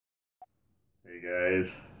Hey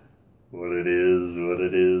guys, what it is,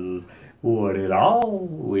 what it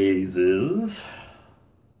always is.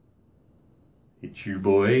 It's your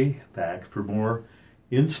boy back for more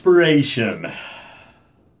inspiration.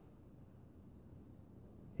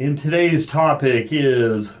 And today's topic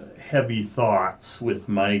is heavy thoughts with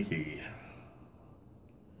Mikey.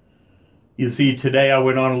 You see, today I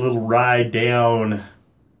went on a little ride down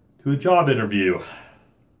to a job interview.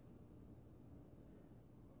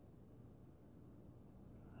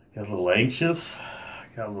 Got a little anxious,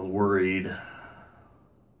 got a little worried,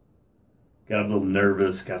 got a little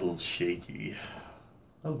nervous, got a little shaky.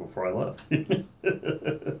 That was before I left.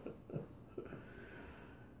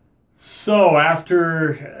 So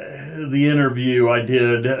after the interview, I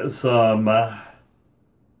did some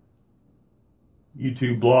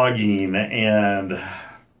YouTube blogging and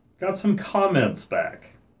got some comments back.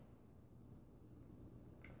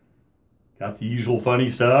 Got the usual funny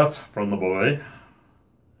stuff from the boy.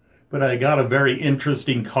 But I got a very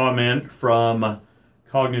interesting comment from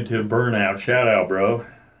Cognitive Burnout. Shout out, bro.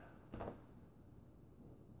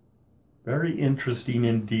 Very interesting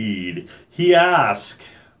indeed. He asked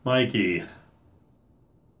Mikey,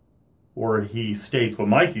 or he states what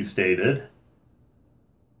Mikey stated,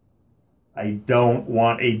 I don't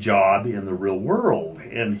want a job in the real world.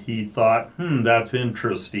 And he thought, that's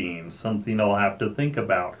interesting. Something I'll have to think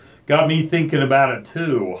about. Got me thinking about it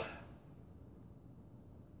too.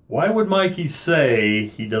 Why would Mikey say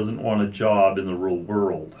he doesn't want a job in the real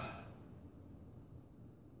world?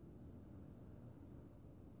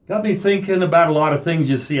 Got me thinking about a lot of things.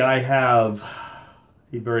 You see, I have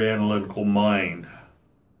a very analytical mind.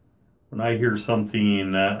 When I hear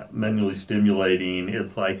something mentally stimulating,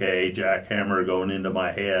 it's like a jackhammer going into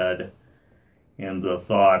my head and the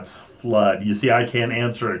thoughts flood. You see, I can't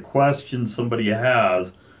answer a question somebody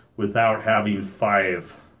has without having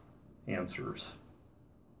 5 answers.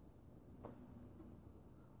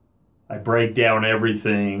 I break down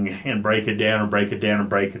everything and break it down and break it down and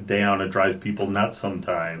break it down. It drives people nuts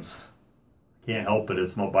sometimes. Can't help it,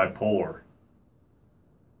 it's my bipolar.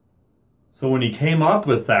 So when he came up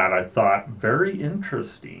with that, I thought, very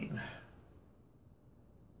interesting.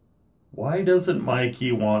 Why doesn't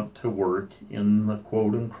Mikey want to work in the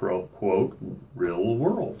quote-unquote real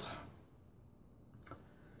world?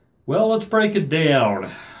 Well, let's break it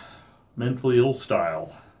down, mentally ill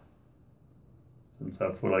style. Since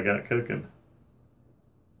that's what I got cooking.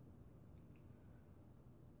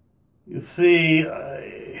 You see,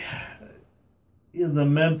 in the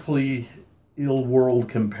mentally ill world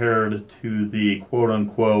compared to the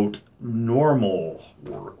quote-unquote normal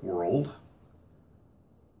work world,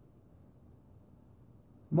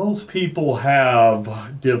 most people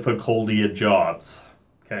have difficulty at jobs.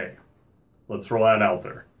 Okay, let's throw that out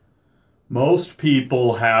there. Most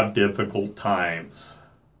people have difficult times.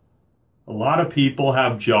 A lot of people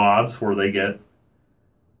have jobs where they get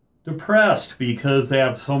depressed because they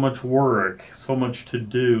have so much work, so much to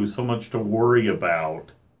do, so much to worry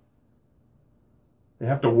about. They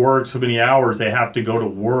have to work so many hours, they have to go to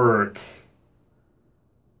work.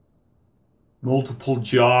 Multiple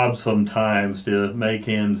jobs sometimes to make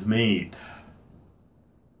ends meet.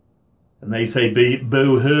 And they say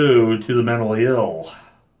boo-hoo to the mentally ill.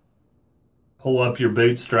 Pull up your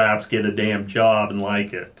bootstraps, get a damn job and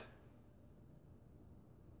like it.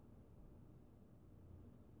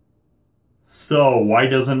 So, why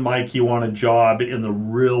doesn't Mikey want a job in the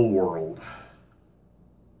real world?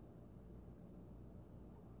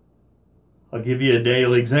 I'll give you a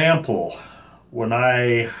daily example. When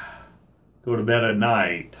I go to bed at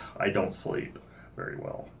night, I don't sleep very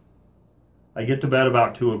well. I get to bed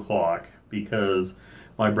about 2 o'clock because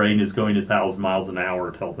my brain is going 1,000 miles an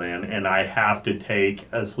hour till then, and I have to take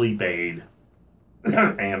a sleep aid,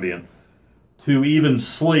 Ambien, to even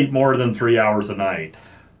sleep more than 3 hours a night.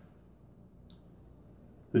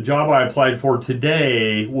 The job I applied for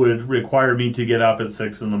today would require me to get up at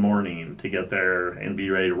 6 in the morning to get there and be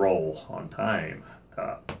ready to roll on time,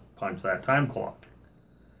 punch that time clock.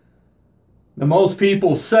 Now most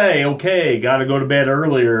people say, okay, gotta go to bed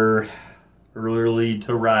earlier, early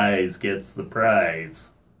to rise gets the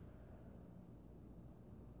prize.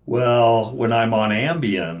 Well, when I'm on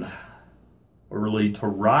Ambien, early to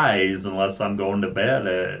rise, unless I'm going to bed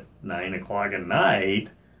at 9 o'clock at night,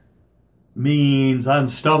 means I'm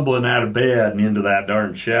stumbling out of bed and into that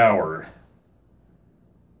darn shower.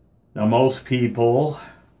 Now most people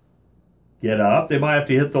get up, they might have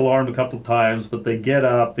to hit the alarm a couple times, but they get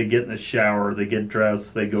up, they get in the shower, they get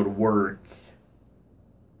dressed, they go to work.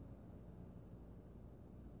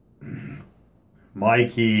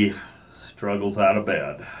 Mikey struggles out of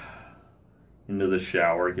bed into the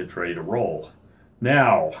shower, gets ready to roll.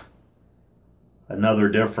 Now, another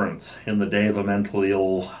difference in the day of a mentally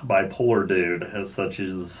ill bipolar dude, as such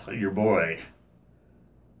as your boy.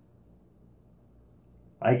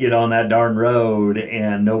 I get on that darn road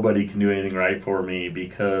and nobody can do anything right for me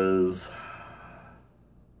because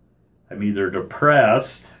I'm either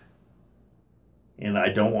depressed and I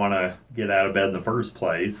don't want to get out of bed in the first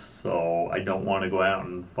place, so I don't want to go out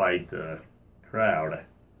and fight the crowd.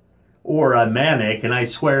 Or I'm manic and I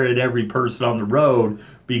swear at every person on the road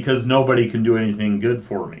because nobody can do anything good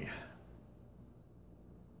for me.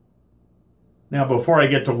 Now, before I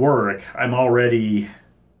get to work, I'm already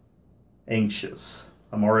anxious.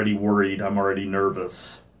 I'm already worried. I'm already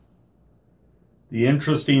nervous. The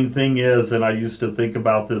interesting thing is, and I used to think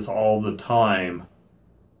about this all the time,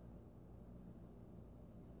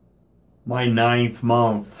 my 9th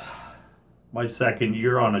month, my 2nd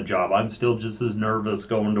year on a job, I'm still just as nervous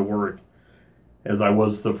going to work as I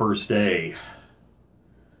was the first day.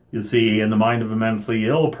 You see, in the mind of a mentally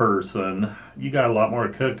ill person, you got a lot more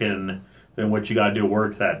cooking than what you got to do at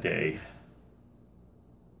work that day.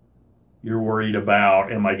 You're worried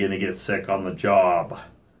about, am I going to get sick on the job?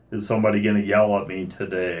 Is somebody going to yell at me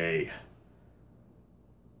today?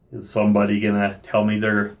 Is somebody going to tell me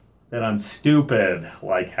that I'm stupid,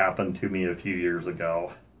 like happened to me a few years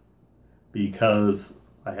ago because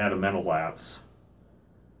I had a mental lapse?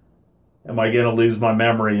 Am I going to lose my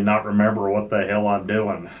memory and not remember what the hell I'm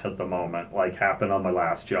doing at the moment, like happened on my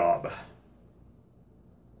last job?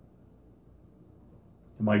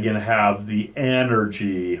 Am I going to have the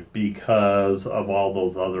energy because of all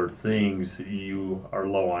those other things? You are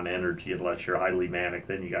low on energy unless you're highly manic,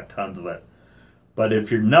 then you got tons of it. But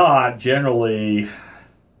if you're not, generally,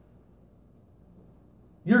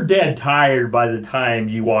 you're dead tired by the time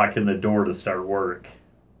you walk in the door to start work.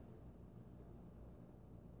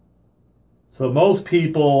 So most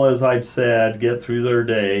people, as I've said, get through their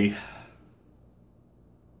day.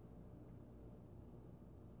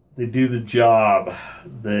 They do the job.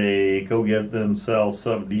 They go get themselves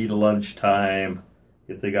something to eat at lunchtime,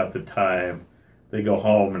 if they got the time. They go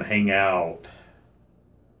home and hang out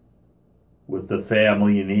with the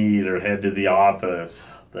family and eat or head to the office.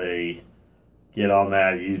 They get on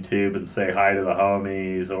that YouTube and say hi to the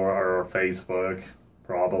homies or Facebook,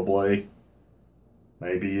 probably.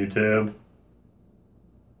 Maybe YouTube.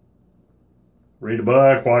 Read a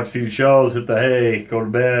book, watch a few shows, hit the hay, go to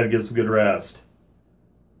bed, get some good rest.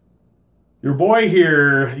 Your boy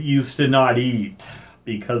here used to not eat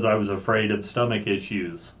because I was afraid of stomach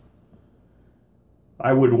issues.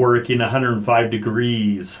 I would work in 105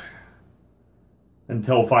 degrees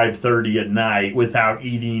until 5:30 at night without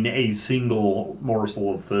eating a single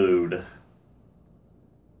morsel of food.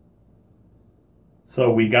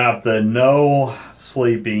 So we got the no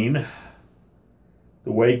sleeping,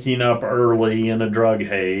 the waking up early in a drug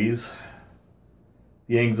haze,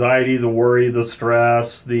 the anxiety, the worry, the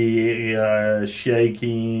stress, the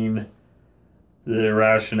shaking, the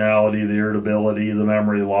irrationality, the irritability, the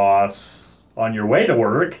memory loss on your way to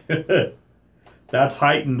work. That's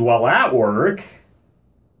heightened while at work.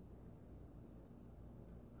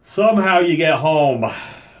 Somehow you get home.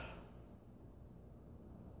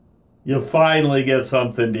 You finally get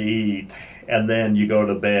something to eat, and then you go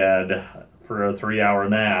to bed for a 3-hour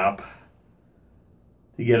nap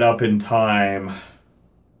to get up in time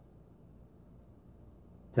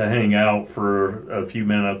to hang out for a few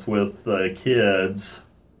minutes with the kids,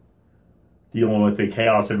 dealing with the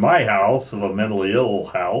chaos in my house, of a mentally ill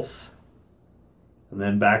house, and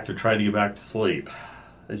then back to try to get back to sleep.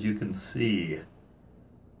 As you can see,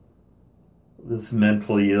 this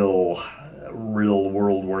mentally ill, real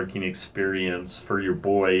world working experience for your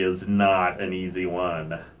boy is not an easy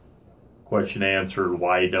one. Question answered,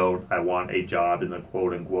 why don't I want a job in the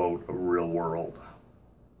quote-unquote real world?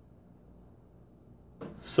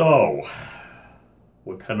 So,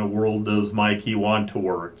 what kind of world does Mikey want to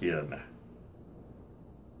work in?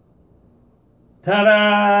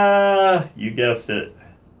 Ta-da! You guessed it.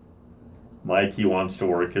 Mikey wants to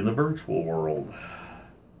work in the virtual world.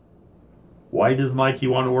 Why does Mikey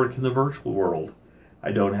want to work in the virtual world?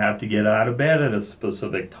 I don't have to get out of bed at a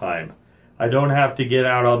specific time. I don't have to get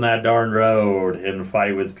out on that darn road and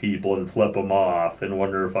fight with people and flip them off and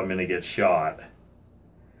wonder if I'm going to get shot.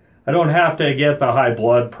 I don't have to get the high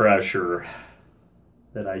blood pressure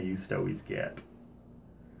that I used to always get.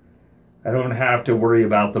 I don't have to worry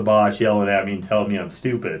about the boss yelling at me and telling me I'm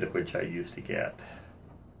stupid, which I used to get.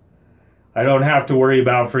 I don't have to worry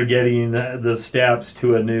about forgetting the steps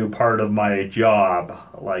to a new part of my job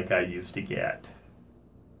like I used to get.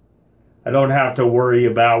 I don't have to worry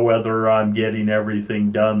about whether I'm getting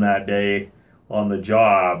everything done that day on the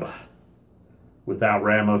job without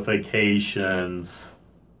ramifications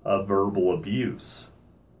of verbal abuse,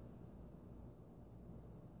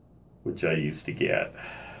 which I used to get.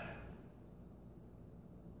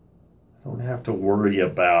 I don't have to worry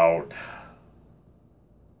about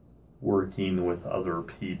working with other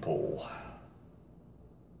people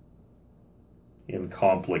in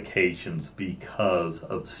complications because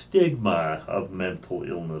of stigma of mental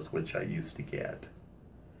illness, which I used to get.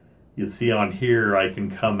 You see on here, I can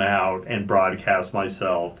come out and broadcast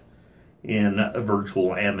myself in a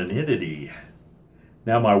virtual anonymity.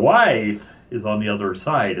 Now my wife is on the other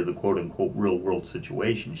side of the quote-unquote real-world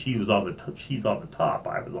situation. She's on the top,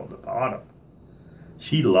 I was on the bottom.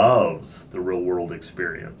 She loves the real-world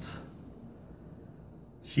experience.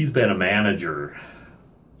 She's been a manager.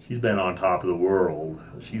 She's been on top of the world.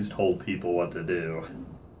 She's told people what to do.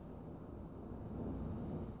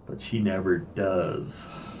 But she never does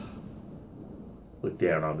look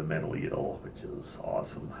down on the mentally ill, which is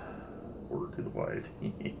awesome. Word to the wife.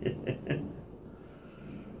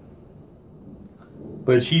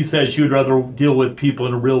 But she says she would rather deal with people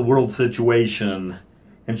in a real world situation,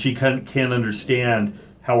 and she can't understand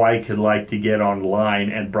how I could like to get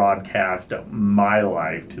online and broadcast my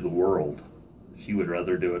life to the world. She would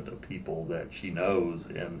rather do it to people that she knows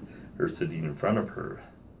and are sitting in front of her.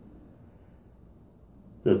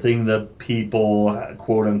 The thing that people,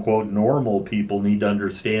 quote unquote, normal people need to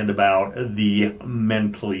understand about the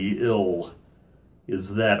mentally ill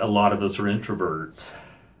is that a lot of us are introverts.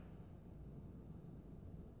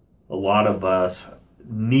 A lot of us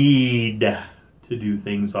need to do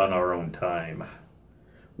things on our own time.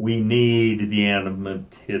 We need the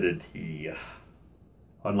anonymity.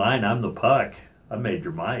 Online, I'm the puck. I'm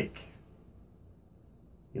Major Mike.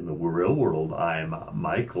 In the real world, I'm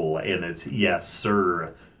Michael, and it's yes,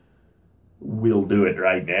 sir. We'll do it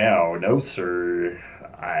right now. No, sir.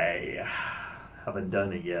 I haven't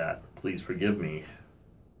done it yet. Please forgive me.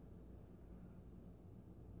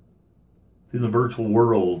 In the virtual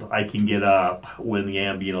world, I can get up when the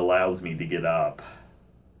ambient allows me to get up.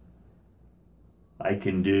 I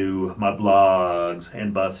can do my blogs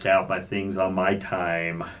and bust out my things on my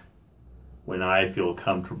time when I feel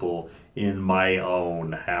comfortable in my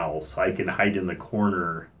own house. I can hide in the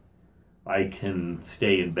corner. I can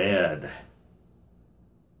stay in bed.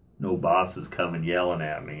 No bosses coming yelling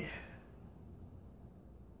at me.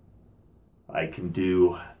 I can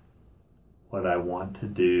do what I want to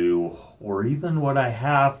do, or even what I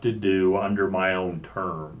have to do under my own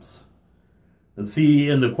terms. And see,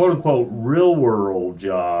 in the quote-unquote real-world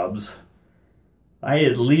jobs, I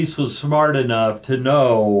at least was smart enough to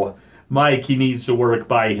know Mikey needs to work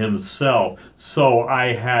by himself. So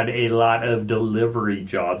I had a lot of delivery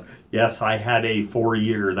jobs. Yes, I had a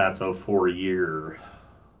 4-year, that's a 4-year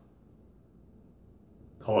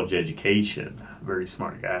college education. Very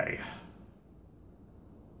smart guy.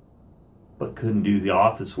 But couldn't do the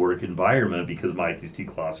office work environment because Mikey's too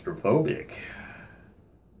claustrophobic.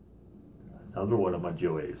 Another one of my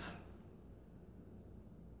joys.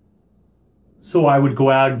 So I would go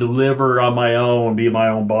out and deliver on my own, be my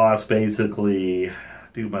own boss basically,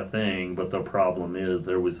 do my thing. But the problem is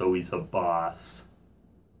there was always a boss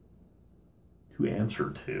to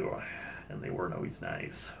answer to, and they weren't always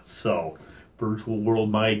nice. So Virtual World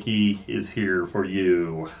Mikey is here for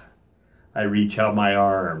you. I reach out my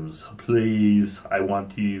arms. Please, I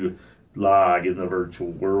want to log in the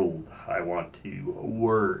virtual world. I want to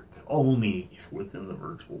work only within the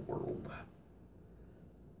virtual world,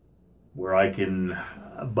 where I can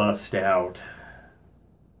bust out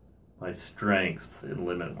my strengths and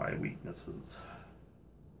limit my weaknesses.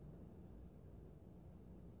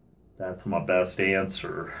 That's my best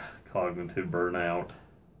answer. Cognitive burnout.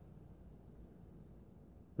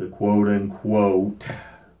 The quote-unquote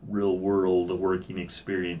real world working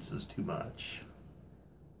experience is too much.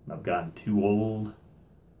 I've gotten too old,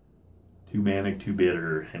 too manic, too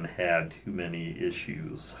bitter, and had too many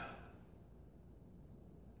issues.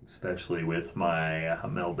 Especially with my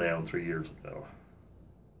meltdown 3 years ago.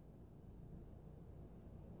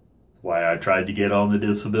 That's why I tried to get on the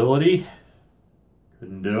disability.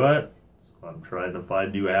 Couldn't do it. So I'm trying to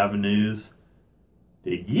find new avenues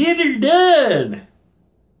to get her done.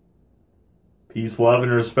 Peace, love,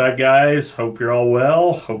 and respect, guys. Hope you're all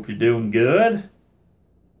well. Hope you're doing good.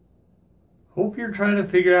 Hope you're trying to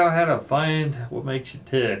figure out how to find what makes you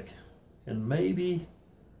tick. And maybe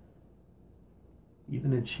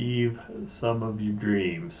even achieve some of your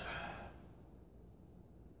dreams.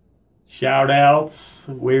 Shout outs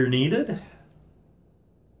where needed.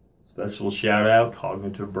 Special shout out,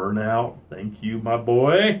 Cognitive Burnout. Thank you, my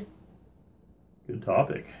boy. Good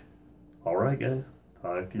topic. All right, guys.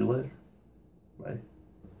 Talk to you later. Bye.